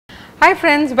Hi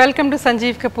friends, welcome to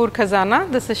Sanjeev Kapoor Khazana.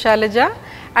 This is Shailaja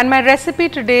and my recipe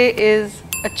today is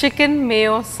a chicken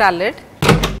mayo salad.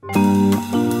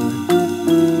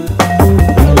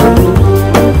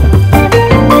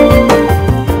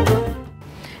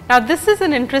 Now this is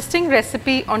an interesting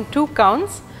recipe on two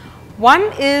counts. One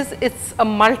is it's a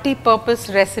multi-purpose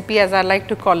recipe, as I like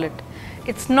to call it.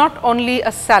 It's not only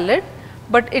a salad,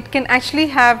 but it can actually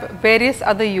have various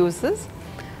other uses.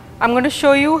 I'm going to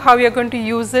show you how you're going to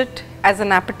use it as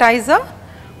an appetizer,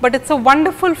 but it's a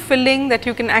wonderful filling that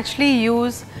you can actually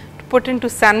use to put into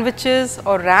sandwiches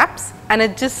or wraps, and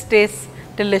it just tastes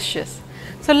delicious.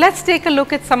 So let's take a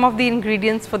look at some of the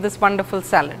ingredients for this wonderful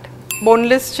salad.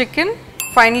 Boneless chicken,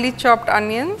 finely chopped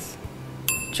onions,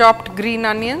 chopped green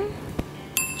onion,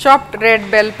 chopped red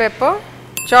bell pepper,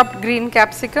 chopped green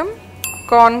capsicum,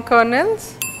 corn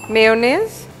kernels,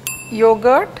 mayonnaise,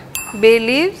 yogurt, bay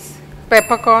leaves,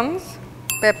 peppercorns,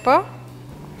 pepper,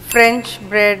 French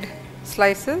bread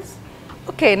slices.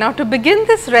 Okay, now to begin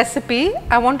this recipe,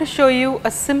 I want to show you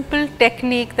a simple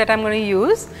technique that I am going to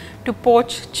use to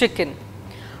poach chicken.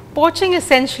 Poaching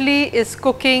essentially is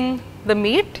cooking the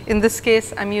meat, in this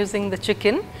case I am using the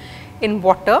chicken, in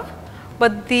water,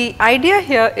 but the idea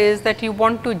here is that you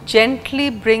want to gently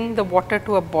bring the water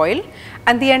to a boil,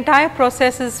 and the entire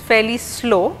process is fairly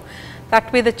slow.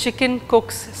 That way the chicken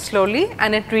cooks slowly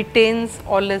and it retains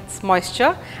all its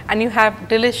moisture and you have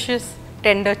delicious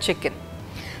tender chicken.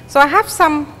 So I have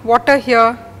some water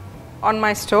here on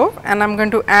my stove and I am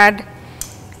going to add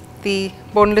the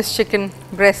boneless chicken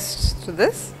breasts to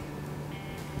this.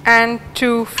 And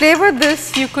to flavor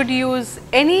this, you could use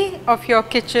any of your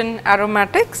kitchen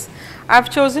aromatics. I have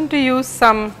chosen to use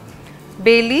some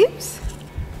bay leaves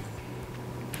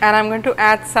and I am going to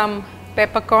add some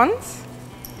peppercorns.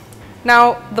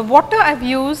 Now the water I have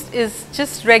used is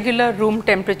just regular room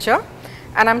temperature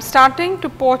and I am starting to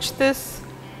poach this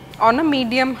on a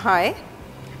medium high,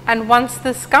 and once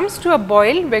this comes to a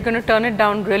boil, we are going to turn it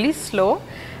down really slow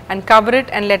and cover it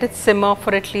and let it simmer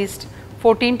for at least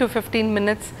 14 to 15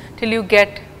 minutes till you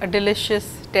get a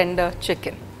delicious tender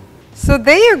chicken. So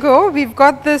there you go, we have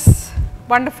got this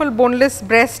wonderful boneless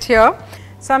breast here.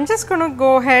 So I am just going to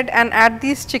go ahead and add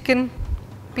these chicken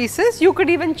pieces. You could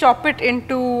even chop it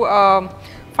into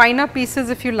finer pieces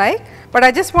if you like, but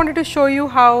I just wanted to show you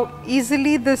how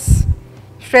easily this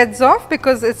shreds off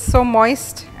because it's so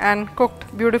moist and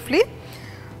cooked beautifully.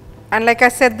 And like I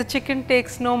said, the chicken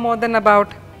takes no more than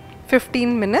about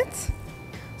 15 minutes.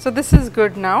 So this is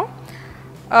good now.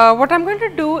 What I'm going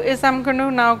to do is I'm going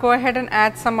to now go ahead and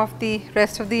add some of the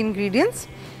rest of the ingredients.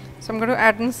 So I'm going to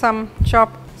add in some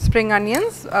chopped spring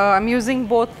onions. I'm using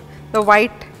both the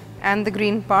white and the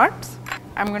green parts.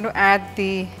 I am going to add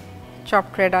the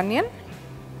chopped red onion,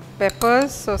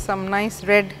 peppers, so some nice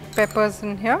red peppers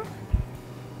in here,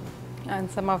 and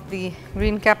some of the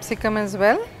green capsicum as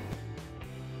well,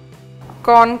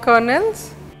 corn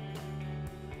kernels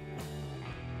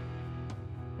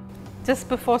just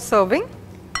before serving,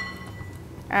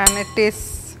 and it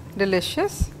tastes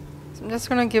delicious. So I am just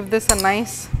going to give this a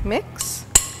nice mix.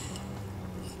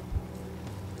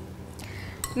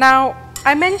 Now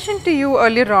I mentioned to you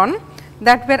earlier on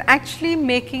that we are actually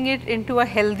making it into a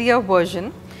healthier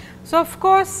version. So of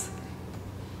course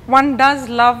one does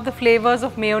love the flavors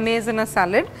of mayonnaise in a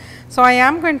salad. So I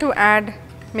am going to add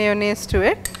mayonnaise to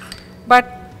it,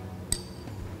 but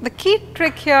the key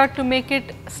trick here to make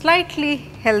it slightly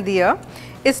healthier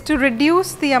is to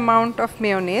reduce the amount of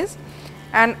mayonnaise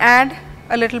and add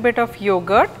a little bit of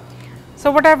yogurt.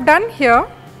 So what I have done here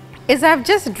is I have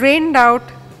just drained out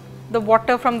the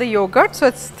water from the yogurt, so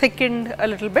it's thickened a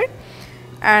little bit,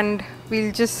 and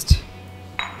we'll just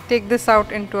take this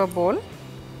out into a bowl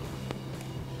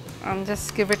and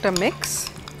just give it a mix.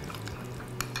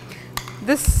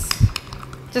 This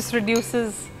just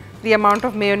reduces the amount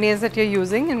of mayonnaise that you're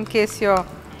using in case you're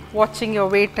watching your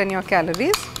weight and your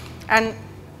calories, and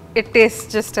it tastes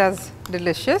just as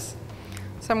delicious.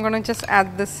 So I'm going to just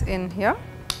add this in here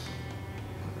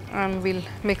and we'll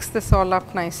mix this all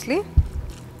up nicely.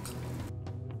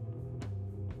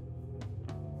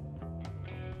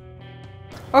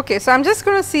 Okay, so I am just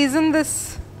going to season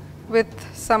this with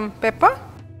some pepper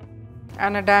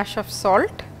and a dash of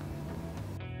salt.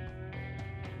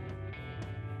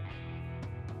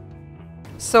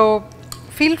 So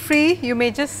feel free, you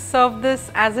may just serve this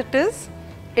as it is.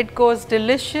 It goes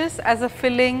delicious as a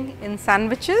filling in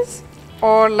sandwiches,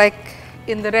 or like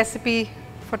in the recipe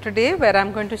for today where I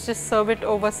am going to just serve it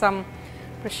over some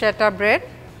bruschetta bread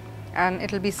and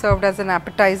it will be served as an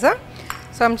appetizer.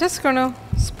 So I am just going to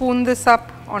spoon this up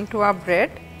onto our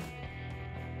bread.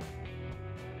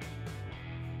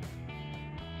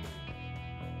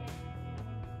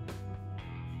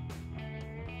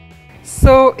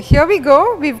 So here we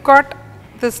go, we've got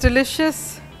this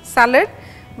delicious salad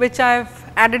which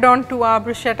I've added on to our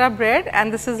bruschetta bread,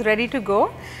 and this is ready to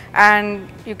go, and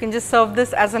you can just serve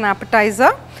this as an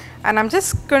appetizer. And I'm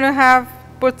just going to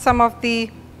put some of the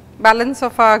balance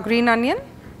of our green onion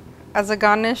as a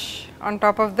garnish on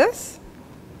top of this,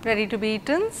 ready to be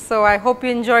eaten. So I hope you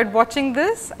enjoyed watching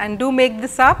this, and do make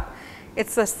this up.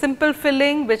 It's a simple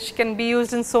filling which can be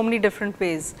used in so many different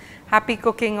ways. Happy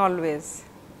cooking always.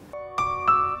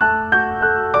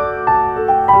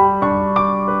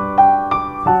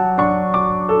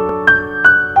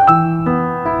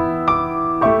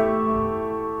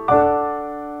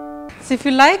 So if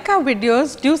you like our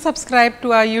videos, do subscribe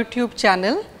to our YouTube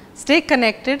channel. Stay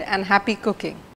connected and happy cooking.